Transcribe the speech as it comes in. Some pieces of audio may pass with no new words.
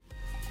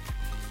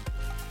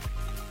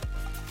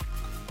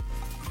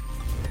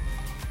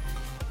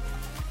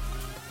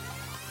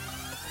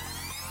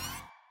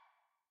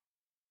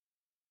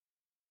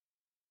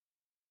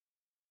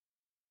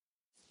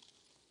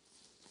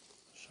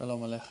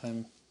Shalom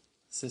Aleichem,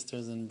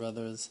 sisters and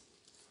brothers.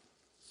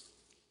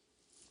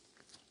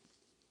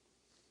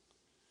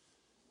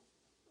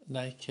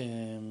 Like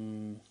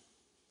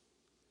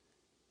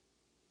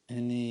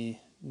any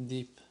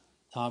deep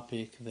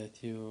topic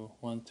that you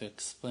want to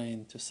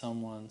explain to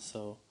someone,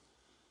 so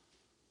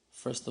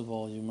first of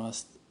all you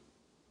must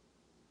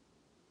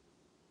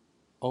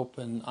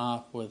open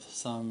up with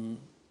some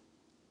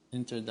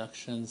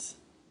introductions,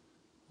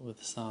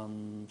 with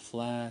some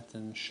flat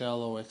and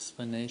shallow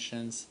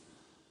explanations,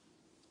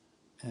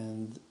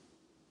 and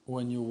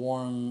when you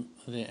warm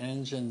the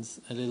engines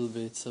a little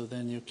bit, so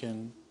then you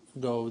can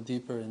go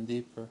deeper and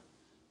deeper.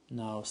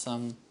 Now,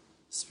 some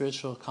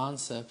spiritual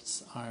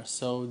concepts are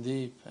so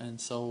deep and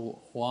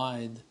so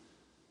wide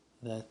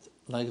that,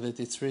 like that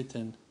it's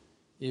written,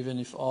 even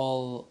if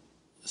all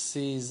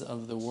seas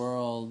of the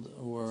world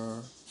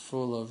were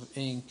full of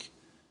ink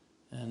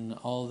and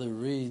all the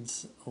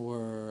reeds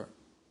were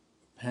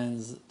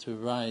pens to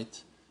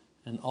write,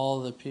 and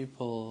all the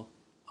people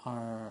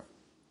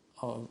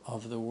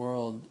of the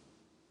world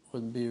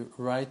would be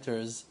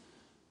writers,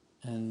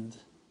 and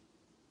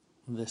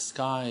the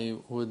sky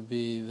would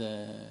be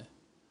the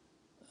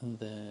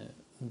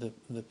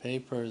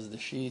papers, the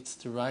sheets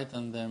to write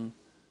on them,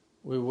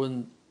 we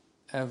wouldn't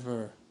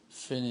ever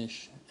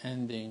finish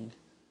ending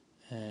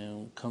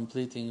and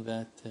completing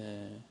that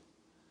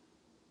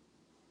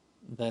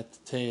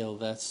tale,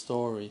 that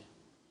story.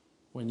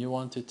 When you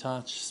want to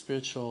touch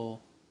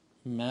spiritual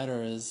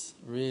matters,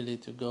 really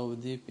to go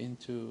deep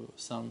into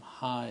some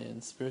high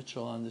and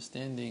spiritual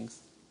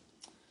understandings,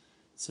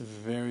 it's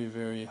very,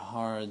 very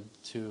hard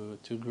to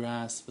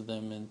grasp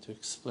them and to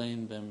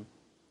explain them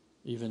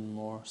even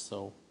more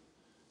so.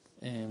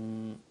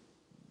 I'm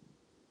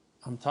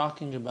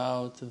talking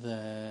about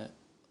the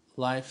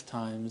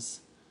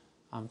lifetimes.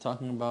 I'm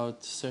talking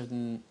about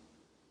certain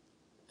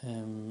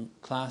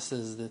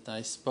classes that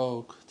I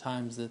spoke,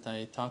 times that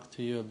I talked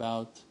to you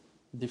about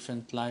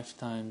different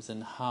lifetimes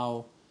and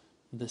how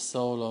the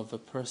soul of a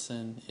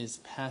person is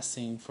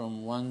passing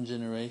from one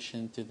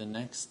generation to the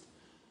next.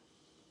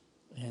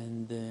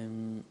 And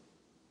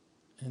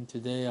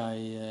today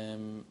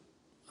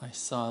I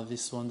saw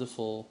this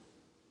wonderful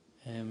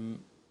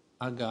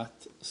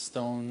agate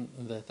stone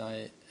that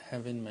I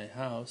have in my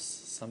house,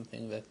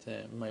 something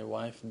that my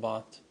wife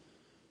bought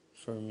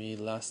for me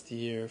last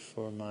year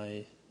for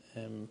my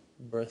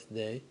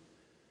birthday,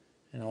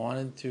 and I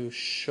wanted to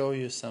show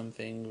you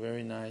something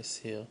very nice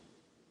here.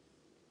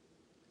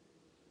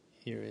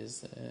 Here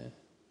is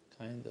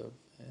kind of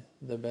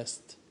the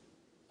best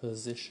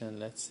position.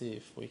 Let's see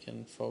if we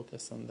can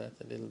focus on that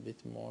a little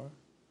bit more,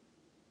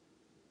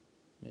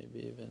 maybe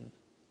even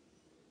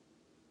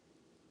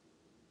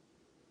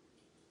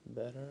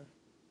better,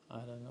 I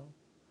don't know.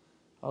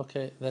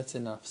 Okay, that's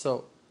enough.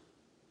 So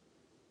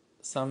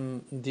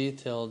some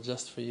detail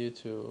just for you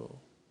to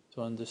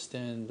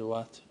understand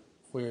what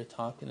we're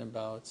talking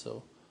about.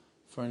 So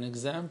for an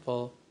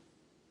example,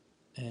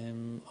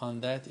 on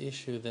that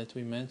issue that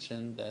we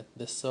mentioned, that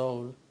the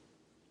soul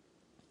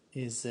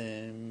is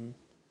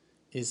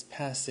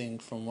passing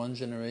from one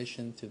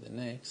generation to the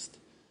next,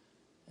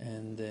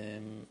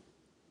 and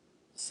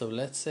so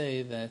let's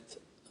say that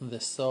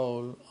the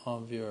soul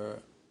of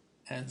your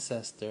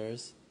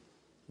ancestors,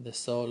 the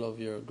soul of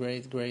your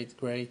great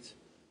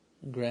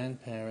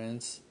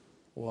grandparents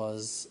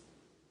was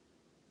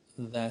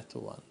that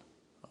one,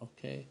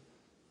 okay?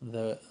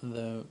 The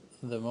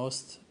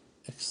most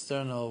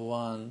external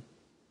one,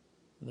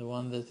 the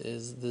one that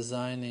is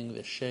designing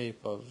the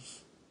shape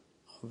of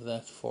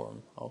that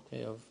form,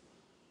 okay, of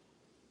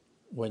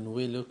when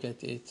we look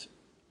at it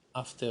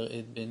after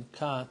it been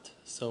cut,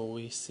 so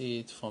we see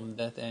it from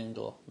that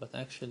angle, but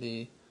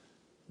actually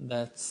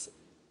that's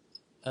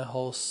a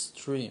whole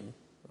stream,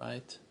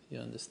 right? You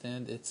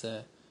understand? It's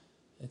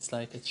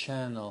like a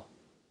channel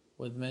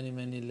with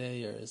many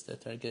layers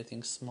that are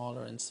getting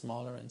smaller and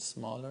smaller and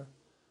smaller,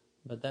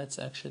 but that's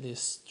actually a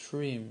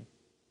stream,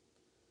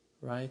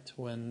 right?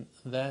 When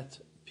that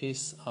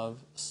piece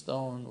of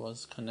stone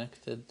was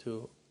connected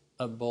to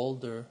a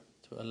boulder,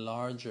 to a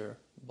larger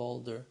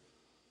boulder,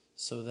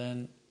 so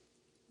then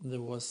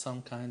there was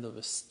some kind of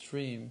a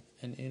stream,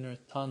 an inner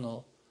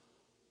tunnel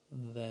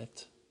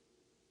that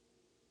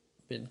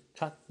been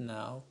cut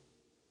now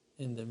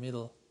in the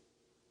middle,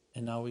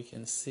 and now we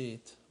can see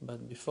it.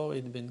 But before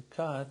it been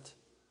cut,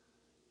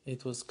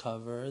 it was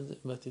covered,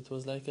 but it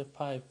was like a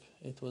pipe.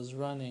 It was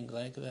running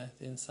like that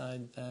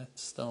inside that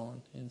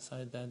stone,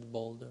 inside that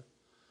boulder.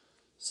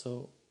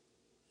 So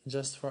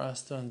just for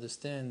us to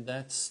understand,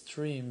 that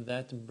stream,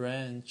 that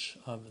branch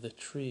of the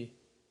tree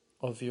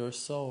of your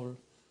soul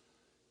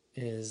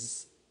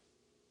is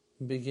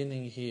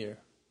beginning here,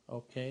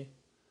 okay?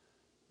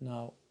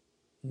 Now,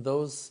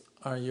 those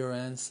are your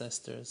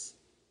ancestors.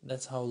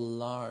 That's how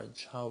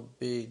large, how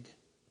big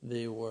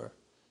they were.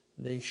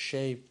 They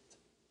shaped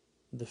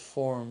the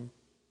form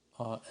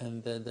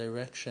and the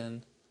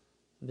direction.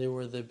 They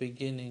were the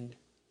beginning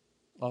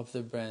of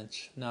the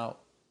branch. Now,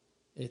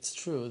 it's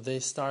true, they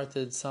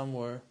started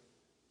somewhere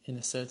in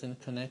a certain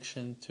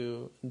connection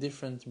to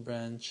different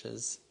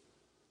branches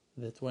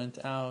that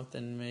went out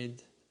and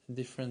made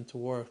different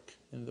work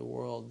in the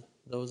world.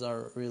 Those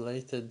are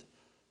related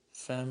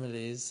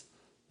families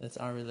that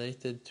are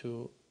related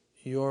to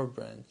your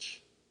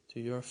branch, to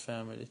your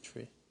family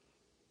tree.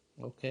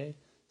 Okay?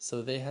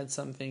 So they had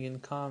something in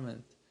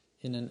common.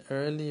 In an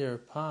earlier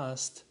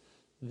past,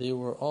 they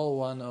were all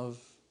one of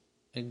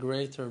a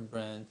greater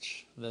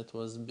branch that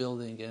was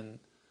building and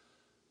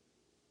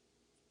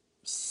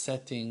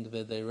setting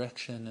the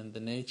direction and the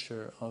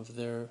nature of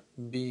their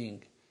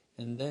being.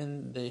 And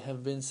then they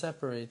have been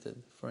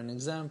separated. For an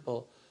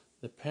example,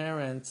 the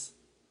parents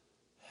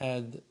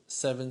had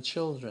 7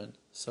 children.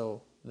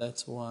 So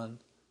that's 1,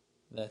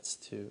 that's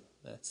 2,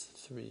 that's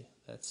 3,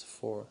 that's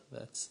 4,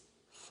 that's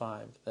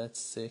 5, that's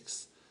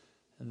 6,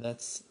 and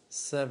that's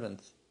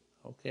 7th.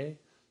 Okay?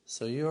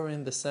 So you're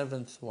in the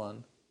 7th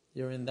one.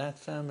 You're in that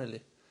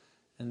family.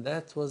 And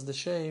that was the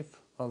shape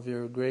of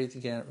your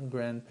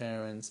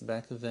great-grandparents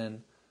back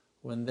then,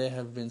 when they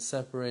have been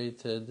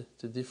separated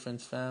to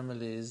different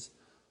families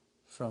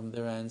from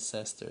their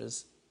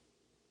ancestors.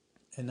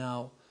 And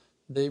now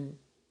they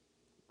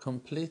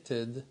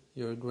completed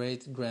your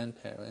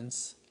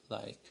great-grandparents,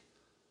 like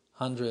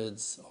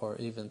hundreds or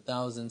even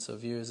thousands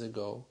of years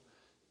ago.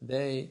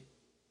 They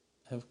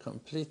have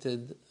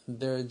completed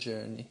their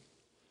journey.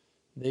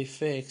 They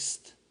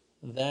fixed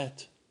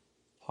that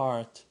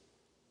part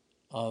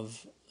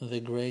of the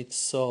great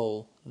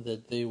soul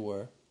that they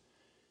were,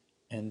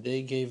 and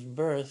they gave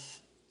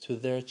birth to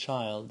their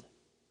child.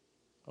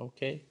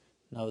 Okay?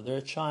 Now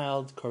their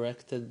child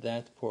corrected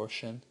that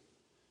portion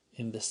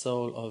in the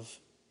soul of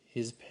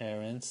his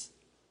parents,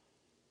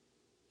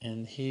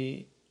 and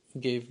he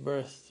gave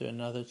birth to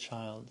another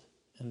child,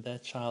 and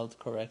that child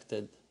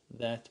corrected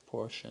that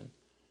portion,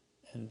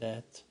 and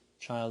that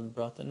child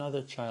brought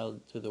another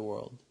child to the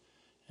world,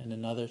 and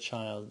another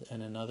child,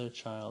 and another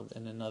child,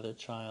 and another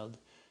child,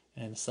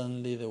 and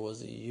suddenly there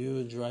was a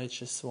huge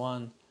righteous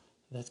one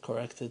that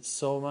corrected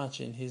so much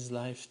in his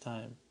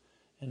lifetime,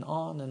 and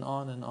on and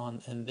on and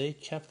on, and they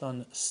kept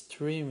on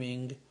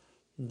streaming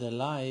the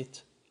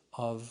light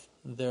of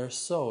their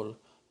soul,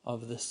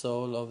 of the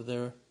soul of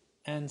their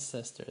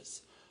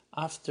ancestors,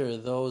 after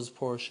those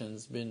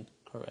portions been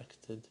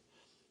corrected.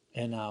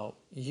 And now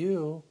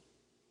you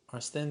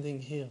are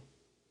standing here.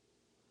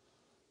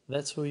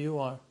 That's who you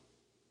are.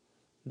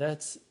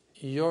 That's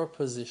your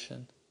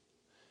position.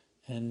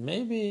 And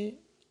maybe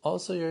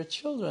also your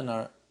children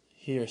are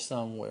here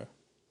somewhere.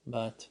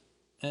 But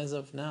as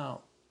of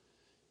now,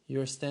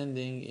 you're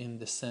standing in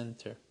the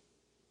center.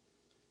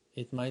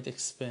 It might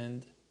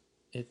expand.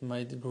 It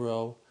might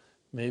grow.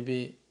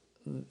 Maybe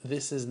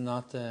this is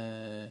not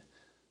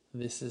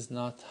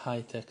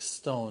high-tech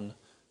stone.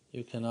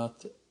 You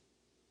cannot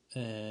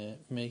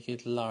make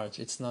it large.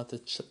 It's not a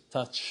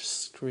touch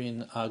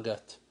screen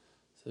agate.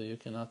 So you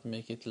cannot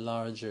make it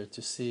larger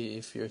to see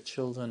if your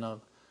children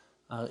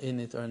are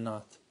in it or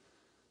not.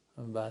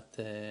 But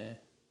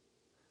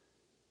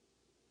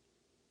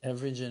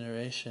every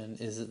generation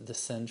is the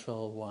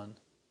central one.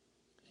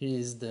 He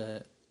is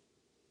the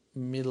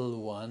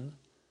middle one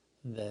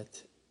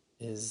that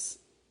is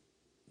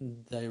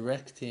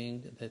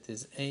directing, that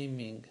is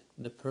aiming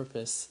the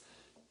purpose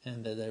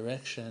and the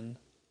direction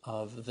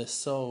of the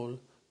soul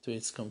to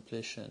its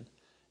completion.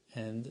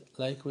 And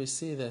like we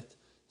see that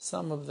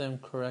some of them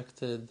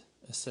corrected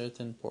a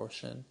certain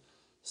portion,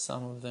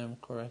 some of them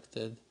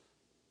corrected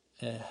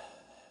a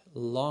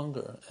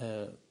larger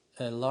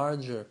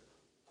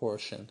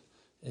portion.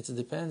 It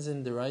depends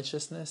in the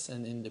righteousness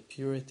and in the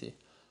purity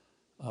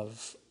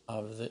of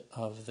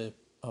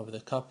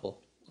the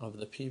couple, of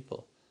the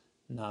people.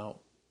 Now,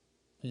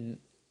 in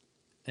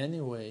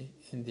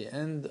the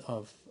end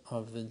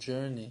of the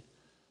journey,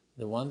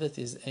 the one that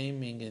is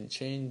aiming and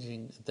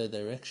changing the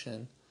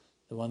direction,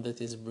 the one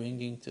that is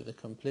bringing to the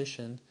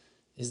completion,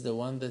 is the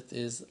one that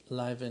is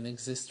live and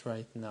exists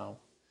right now,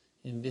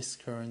 in this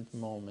current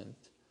moment.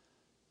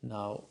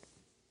 Now,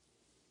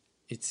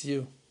 it's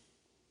you.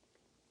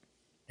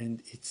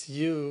 And it's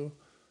you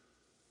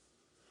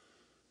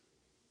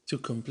to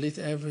complete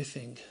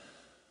everything.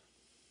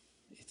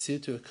 It's you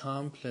to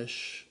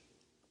accomplish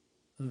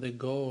the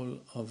goal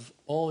of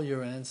all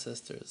your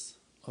ancestors,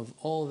 of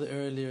all the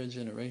earlier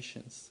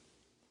generations.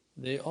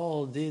 They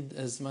all did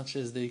as much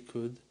as they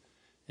could,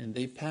 and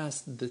they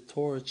passed the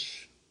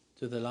torch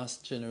to the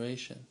last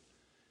generation.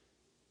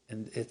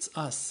 And it's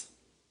us.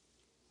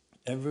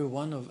 Every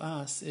one of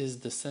us is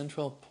the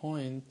central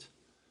point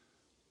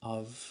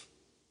of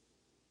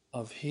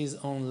his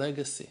own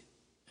legacy,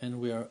 and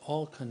we are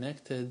all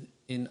connected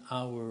in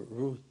our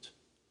root.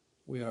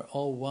 We are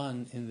all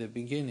one in the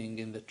beginning,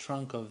 in the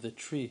trunk of the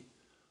tree.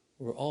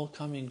 We're all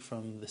coming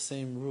from the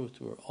same root.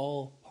 We're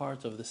all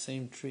part of the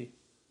same tree.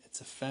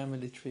 It's a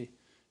family tree.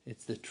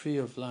 It's the tree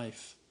of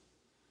life.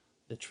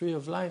 The tree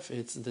of life,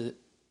 it's the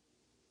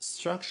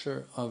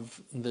structure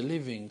of the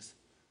livings,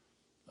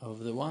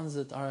 of the ones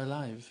that are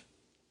alive.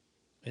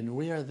 And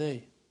we are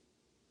they.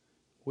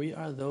 We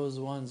are those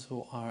ones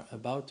who are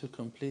about to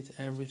complete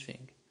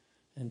everything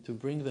and to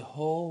bring the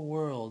whole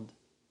world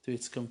to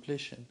its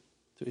completion,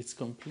 to its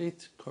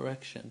complete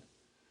correction.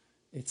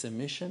 It's a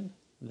mission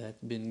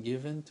that's been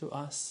given to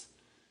us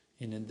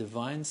in a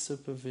divine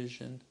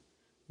supervision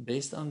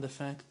based on the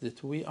fact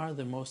that we are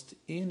the most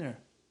inner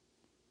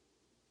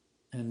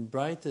and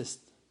brightest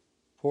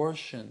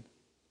portion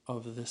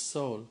of the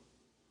soul.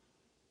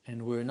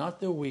 And we're not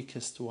the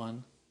weakest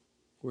one.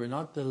 We're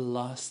not the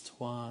last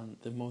one,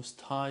 the most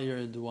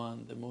tired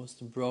one, the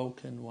most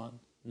broken one.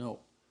 No.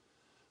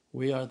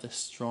 We are the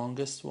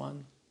strongest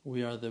one.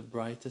 We are the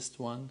brightest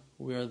one.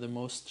 We are the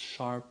most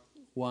sharp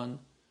one,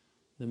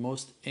 the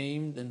most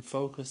aimed and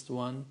focused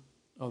one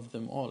of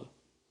them all.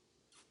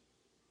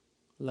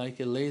 Like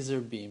a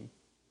laser beam.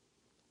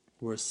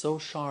 We're so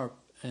sharp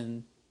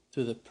and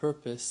to the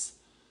purpose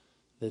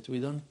that we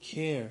don't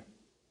care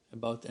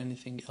about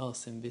anything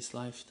else in this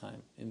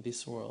lifetime, in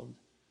this world.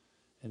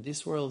 And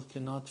this world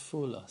cannot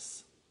fool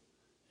us.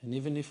 And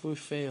even if we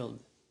failed,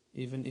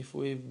 even if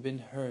we've been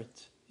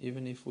hurt,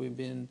 even if we've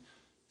been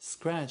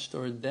scratched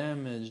or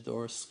damaged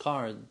or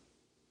scarred,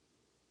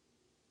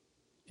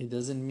 it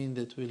doesn't mean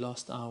that we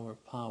lost our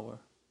power.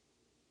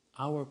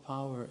 Our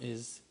power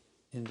is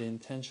in the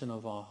intention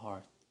of our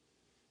heart,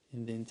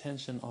 in the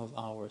intention of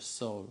our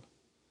soul.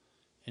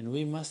 And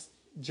we must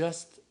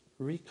just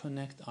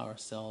reconnect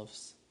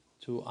ourselves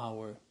to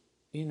our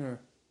inner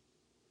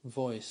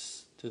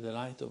voice, to the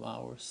light of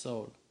our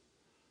soul.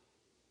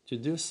 To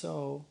do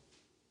so,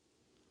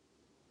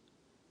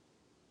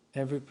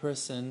 every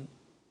person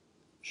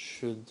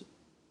should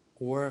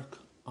work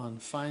on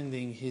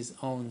finding his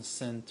own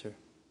center,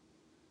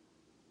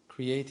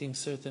 creating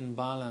certain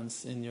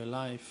balance in your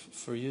life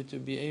for you to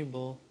be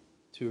able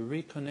to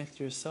reconnect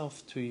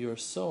yourself to your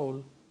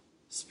soul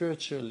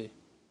spiritually.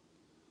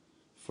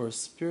 For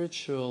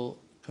spiritual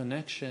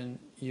connection,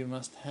 you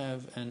must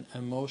have an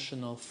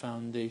emotional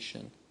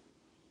foundation.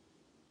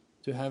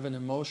 To have an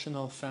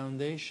emotional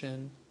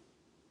foundation,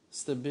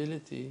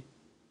 stability,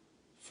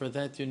 for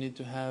that you need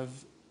to have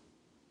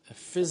a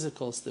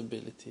physical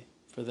stability.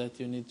 For that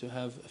you need to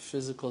have a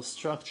physical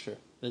structure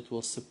that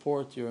will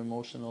support your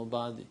emotional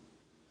body.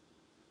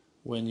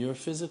 When your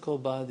physical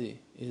body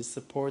is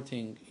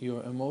supporting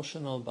your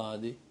emotional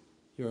body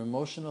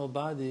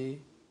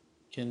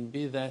can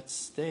be that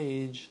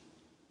stage,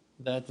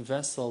 that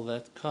vessel,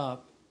 that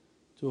cup,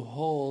 to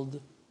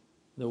hold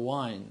the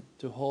wine,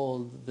 to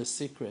hold the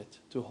secret,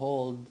 to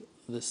hold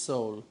the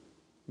soul,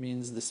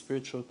 means the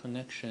spiritual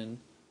connection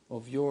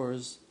of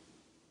yours,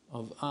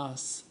 of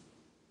us,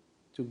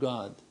 to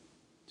God,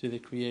 to the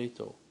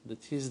Creator,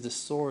 that He's the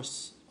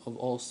source of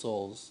all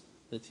souls,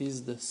 that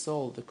He's the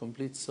soul, the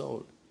complete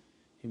soul,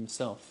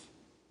 Himself.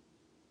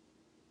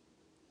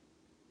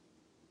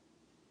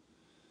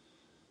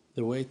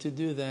 The way to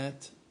do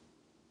that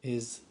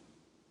is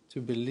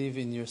to believe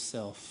in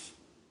yourself,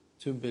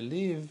 to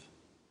believe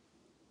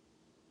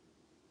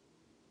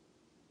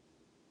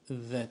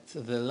that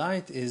the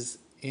light is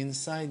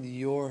inside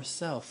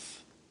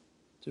yourself,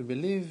 to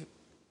believe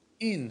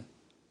in.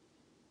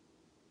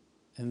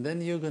 And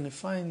then you're going to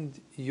find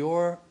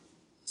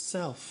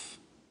yourself.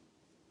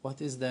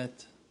 What is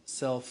that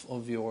self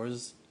of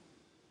yours?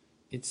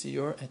 It's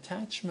your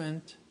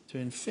attachment to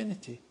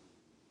infinity.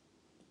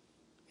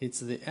 It's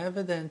the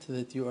evidence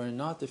that you are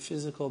not a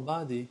physical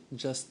body,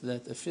 just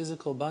that a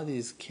physical body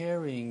is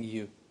carrying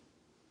you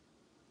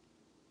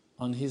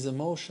on his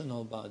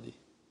emotional body.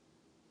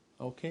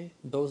 Okay?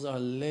 Those are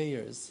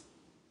layers.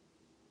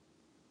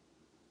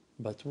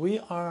 But we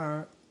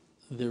are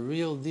the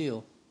real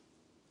deal.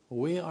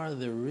 We are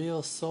the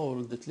real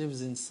soul that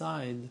lives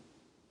inside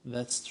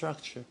that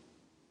structure.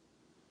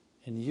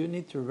 And you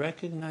need to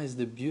recognize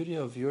the beauty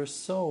of your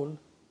soul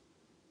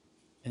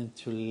and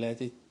to let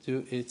it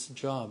do its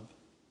job.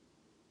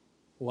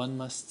 One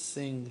must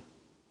sing,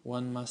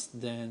 one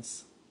must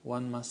dance,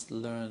 one must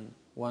learn,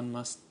 one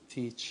must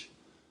teach,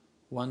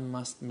 one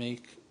must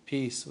make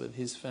peace with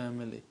his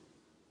family,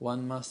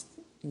 one must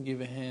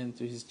give a hand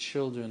to his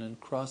children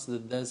and cross the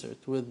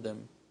desert with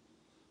them.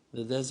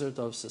 The desert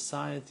of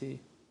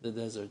society, the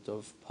desert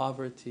of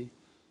poverty,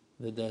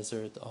 the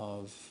desert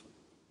of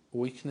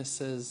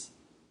weaknesses,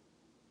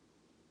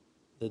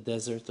 the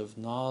desert of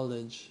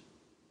knowledge,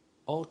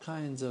 all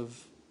kinds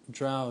of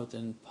drought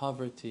and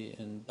poverty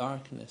and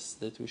darkness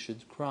that we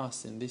should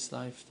cross in this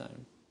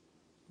lifetime.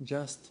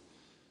 Just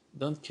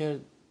don't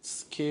get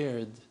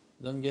scared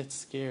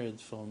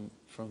from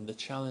the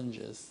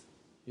challenges,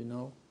 you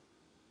know.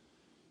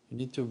 You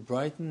need to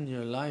brighten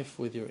your life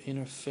with your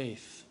inner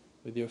faith,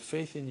 with your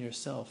faith in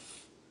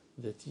yourself,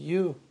 that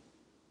you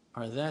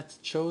are that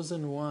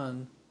chosen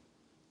one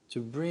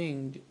to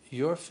bring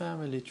your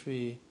family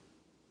tree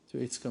to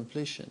its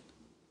completion.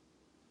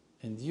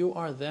 And you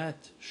are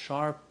that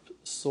sharp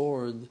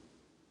sword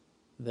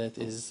that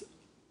is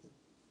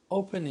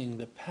opening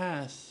the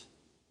path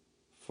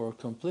for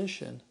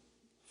completion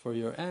for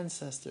your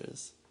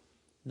ancestors.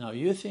 Now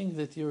you think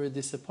that you're a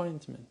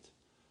disappointment,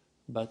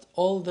 but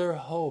all their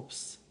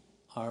hopes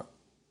are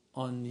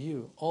on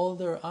you. All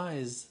their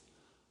eyes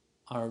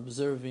are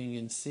observing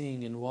and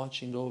seeing and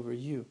watching over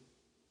you.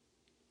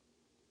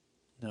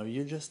 Now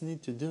you just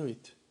need to do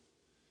it.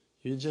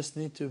 You just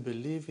need to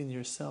believe in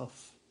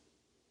yourself.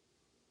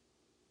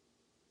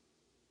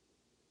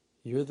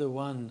 You're the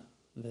one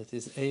that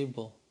is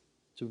able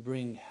to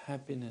bring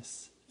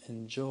happiness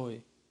and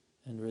joy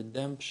and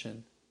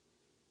redemption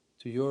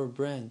to your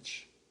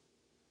branch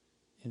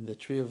in the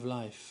tree of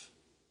life.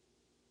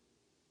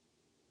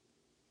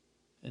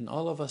 And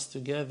all of us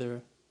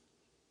together,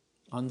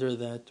 under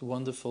that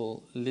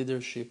wonderful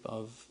leadership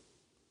of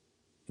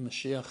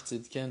Mashiach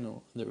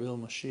Tzidkenu, the real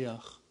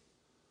Mashiach,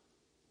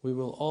 we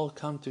will all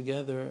come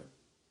together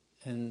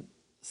and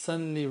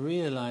suddenly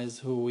realize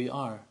who we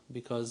are.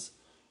 Because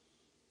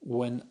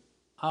when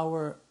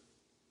our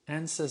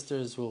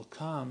ancestors will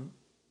come,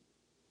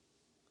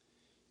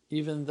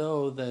 even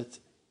though that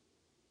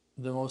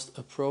the most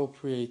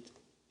appropriate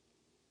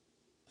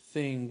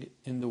thing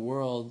in the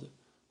world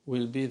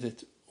will be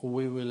that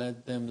we will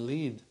let them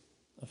lead,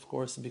 of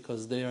course,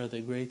 because they are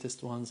the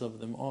greatest ones of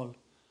them all.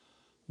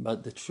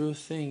 But the true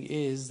thing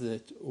is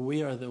that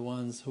we are the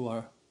ones who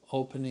are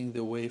opening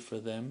the way for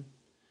them,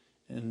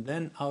 and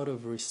then out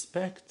of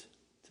respect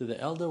to the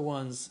elder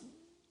ones,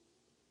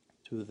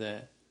 to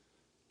the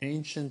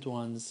ancient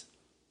ones,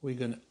 we're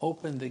going to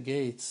open the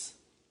gates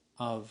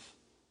of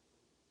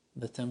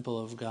the temple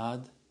of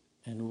God,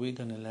 and we're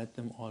going to let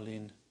them all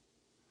in.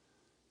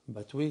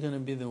 But we're going to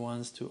be the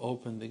ones to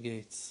open the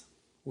gates.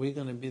 We're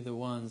going to be the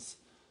ones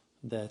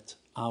that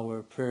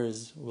our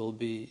prayers will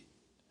be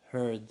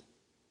heard,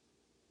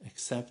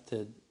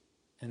 accepted,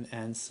 and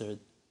answered.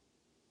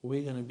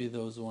 We're going to be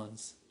those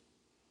ones.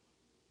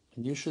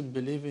 And you should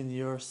believe in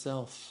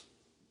yourself.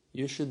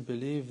 You should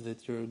believe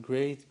that your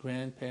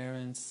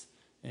great-grandparents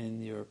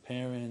and your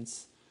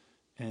parents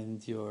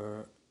and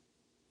your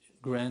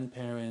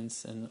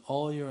grandparents and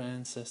all your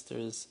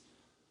ancestors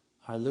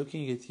are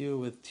looking at you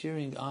with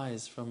tearing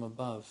eyes from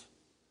above,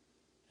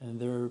 and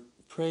they're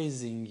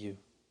praising you,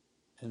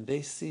 and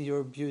they see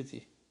your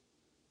beauty,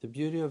 the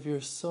beauty of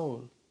your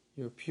soul,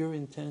 your pure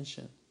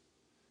intention,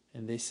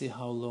 and they see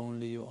how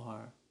lonely you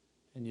are,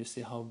 and you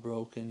see how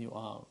broken you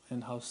are,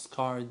 and how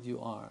scarred you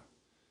are,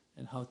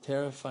 and how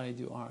terrified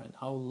you are, and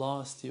how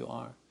lost you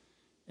are,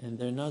 and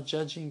they're not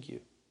judging you.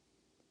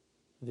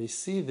 They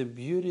see the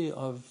beauty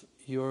of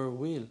your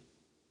will.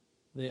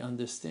 They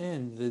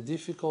understand the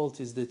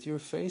difficulties that you're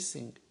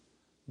facing.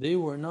 They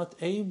were not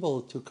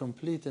able to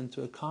complete and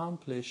to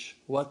accomplish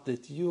what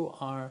that you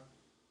are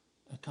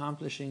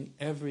accomplishing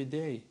every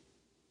day.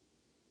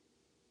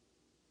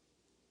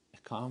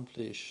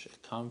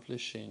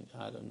 Accomplishing,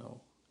 I don't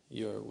know.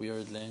 Your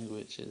weird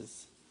language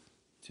is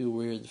too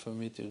weird for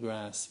me to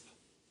grasp.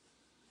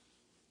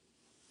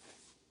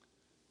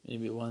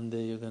 Maybe one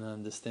day you're going to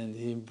understand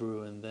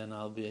Hebrew, and then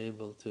I'll be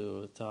able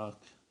to talk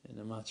in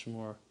a much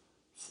more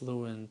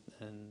fluent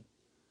and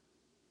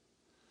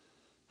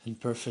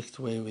perfect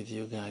way with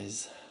you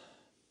guys.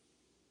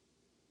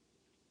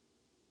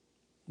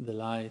 The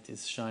light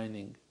is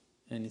shining,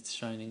 and it's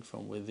shining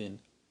from within.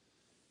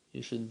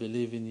 You should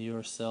believe in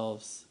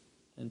yourselves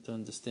and to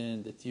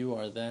understand that you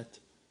are that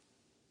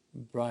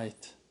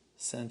bright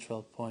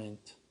central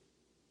point,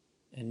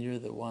 and you're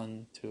the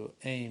one to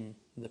aim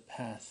the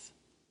path.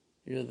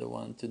 You're the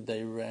one to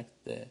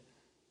direct the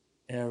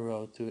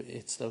arrow to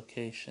its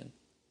location.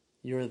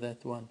 You're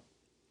that one.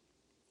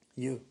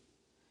 You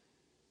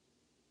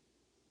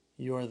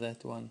are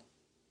that one.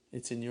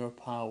 It's in your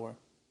power,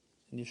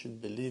 and you should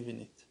believe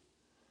in it.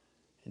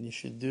 And you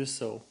should do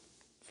so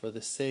for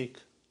the sake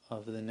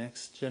of the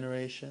next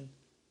generation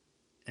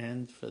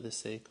and for the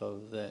sake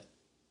of the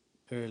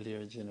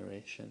earlier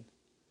generation.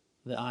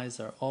 The eyes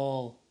are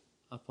all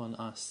upon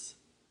us.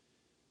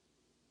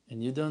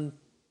 And you don't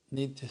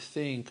need to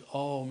think,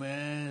 oh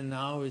man,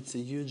 now it's a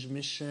huge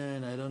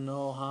mission, I don't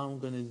know how I'm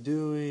going to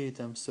do it,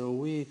 I'm so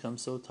weak, I'm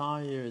so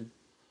tired.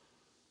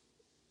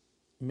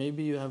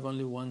 Maybe you have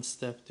only one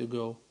step to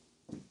go.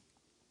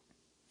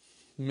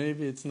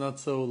 Maybe it's not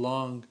so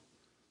long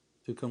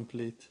to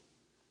complete.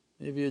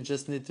 Maybe you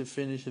just need to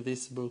finish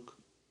this book.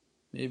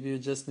 Maybe you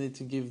just need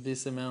to give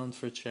this amount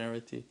for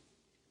charity.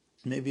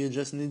 Maybe you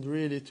just need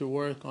really to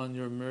work on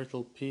your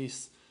marital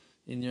peace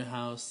in your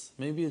house.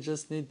 Maybe you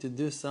just need to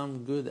do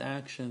some good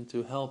action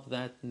to help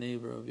that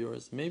neighbor of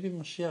yours. Maybe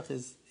Mashiach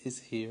is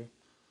here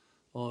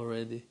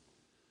already.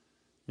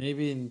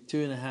 Maybe in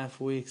 2.5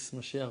 weeks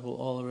Mashiach will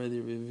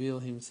already reveal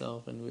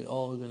himself and we're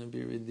all going to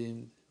be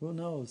redeemed. Who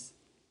knows?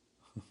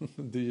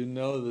 Do you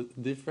know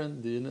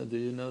different? Do you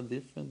know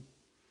different?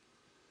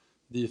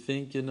 Do you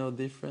think you know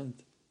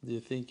different? Do you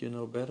think you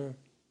know better?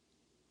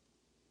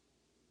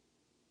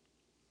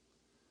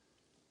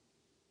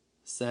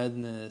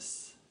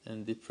 Sadness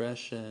and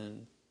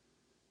depression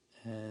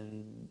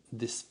and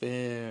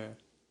despair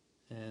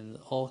and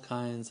all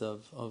kinds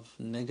of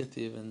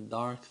negative and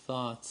dark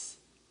thoughts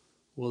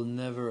will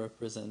never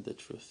represent the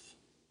truth.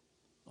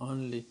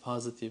 Only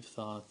positive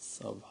thoughts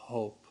of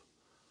hope,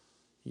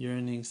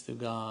 yearnings to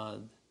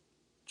God,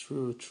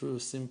 true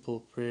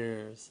simple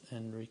prayers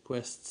and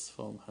requests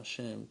from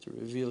Hashem to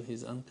reveal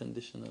His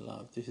unconditional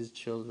love to His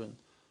children.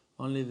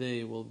 Only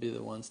they will be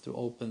the ones to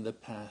open the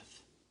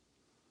path.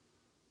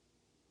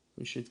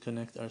 We should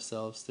connect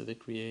ourselves to the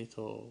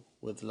Creator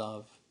with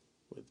love,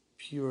 with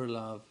pure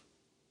love,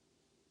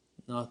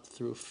 not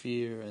through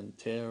fear and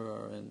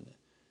terror and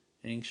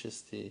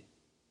anxiety,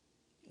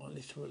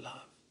 only through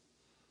love.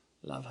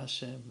 Love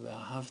Hashem.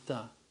 ואהבת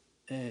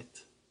את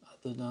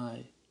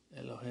אדוני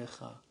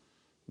אלוהיך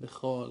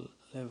בכל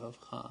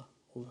לבבך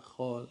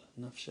ובכל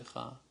נפשך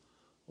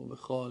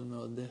ובכל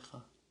מאודיך.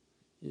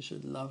 You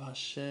should love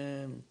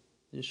Hashem.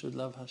 You should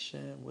love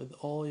Hashem with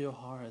all your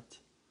heart.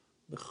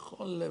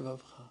 בכל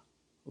לבבך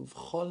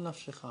ובכל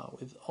נפשך,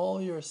 with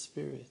all your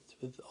spirit,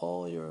 with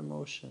all your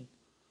emotion.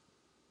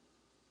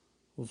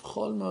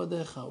 ובכל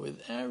מאודיך,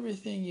 with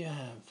everything you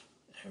have,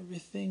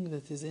 everything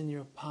that is in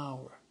your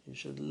power. You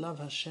should love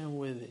Hashem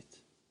with it.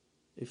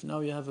 If now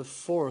you have a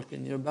fork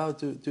and you're about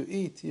to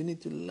eat, you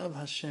need to love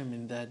Hashem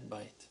in that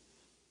bite.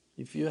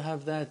 If you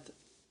have that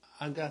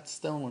agat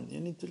stone, you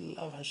need to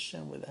love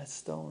Hashem with that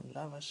stone.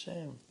 Love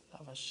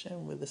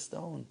Hashem with the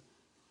stone.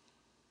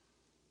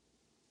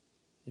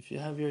 If you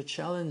have your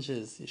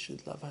challenges, you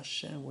should love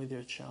Hashem with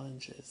your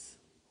challenges.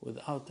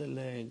 Without a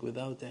leg,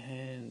 without a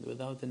hand,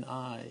 without an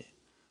eye,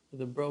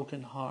 with a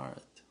broken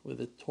heart, with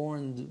a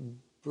torn,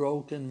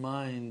 broken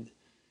mind,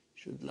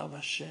 you should love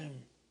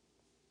Hashem.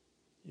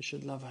 You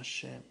should love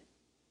Hashem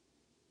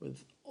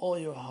with all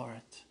your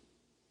heart.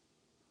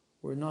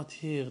 We're not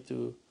here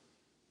to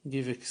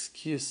give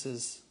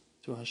excuses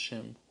to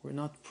Hashem. We're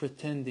not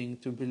pretending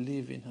to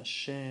believe in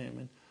Hashem.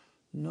 And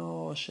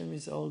no, Hashem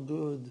is all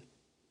good.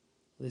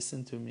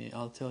 Listen to me,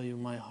 I'll tell you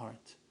my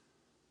heart.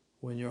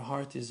 When your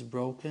heart is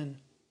broken,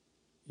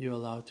 you're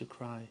allowed to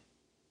cry.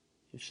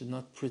 You should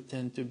not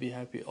pretend to be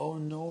happy. Oh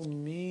no,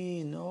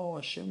 me, no,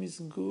 Hashem is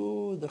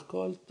good.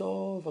 Akol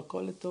tov,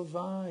 akol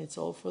letova. It's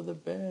all for the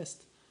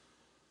best.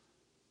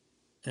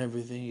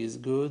 Everything is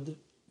good,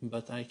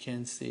 but I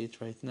can't see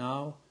it right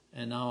now,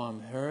 and now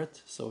I'm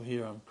hurt, so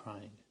here I'm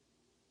crying.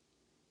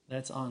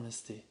 That's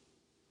honesty.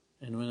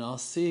 And when I'll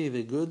see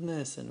the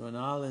goodness and when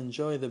I'll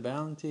enjoy the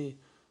bounty,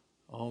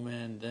 oh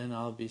man, then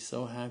I'll be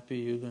so happy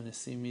you're going to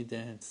see me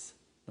dance.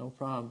 No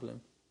problem.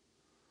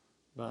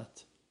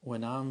 But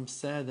when I'm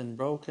sad and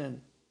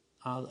broken,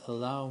 I'll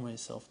allow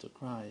myself to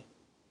cry.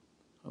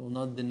 I will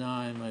not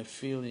deny my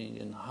feeling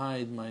and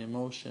hide my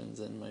emotions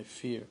and my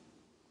fear.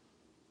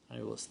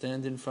 I will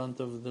stand in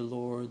front of the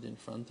Lord, in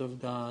front of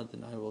God,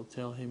 and I will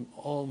tell Him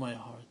all my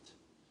heart.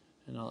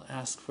 And I'll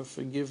ask for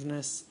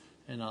forgiveness,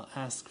 and I'll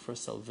ask for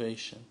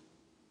salvation.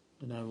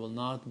 And I will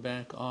not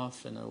back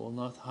off, and I will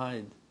not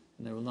hide,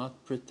 and I will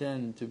not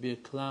pretend to be a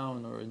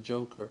clown or a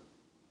joker.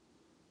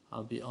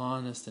 I'll be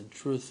honest and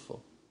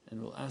truthful,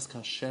 and will ask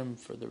Hashem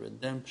for the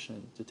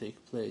redemption to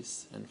take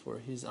place, and for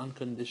His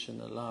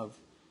unconditional love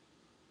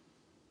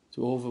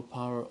to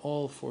overpower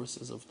all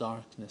forces of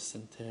darkness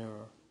and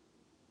terror.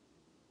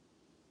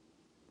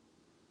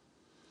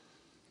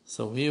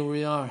 So here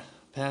we are,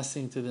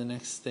 passing to the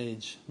next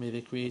stage. May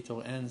the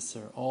Creator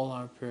answer all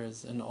our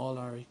prayers and all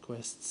our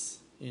requests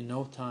in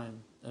no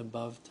time,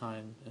 above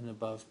time, and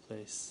above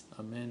place.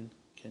 Amen.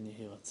 Can you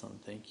hear it, son?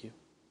 Thank you.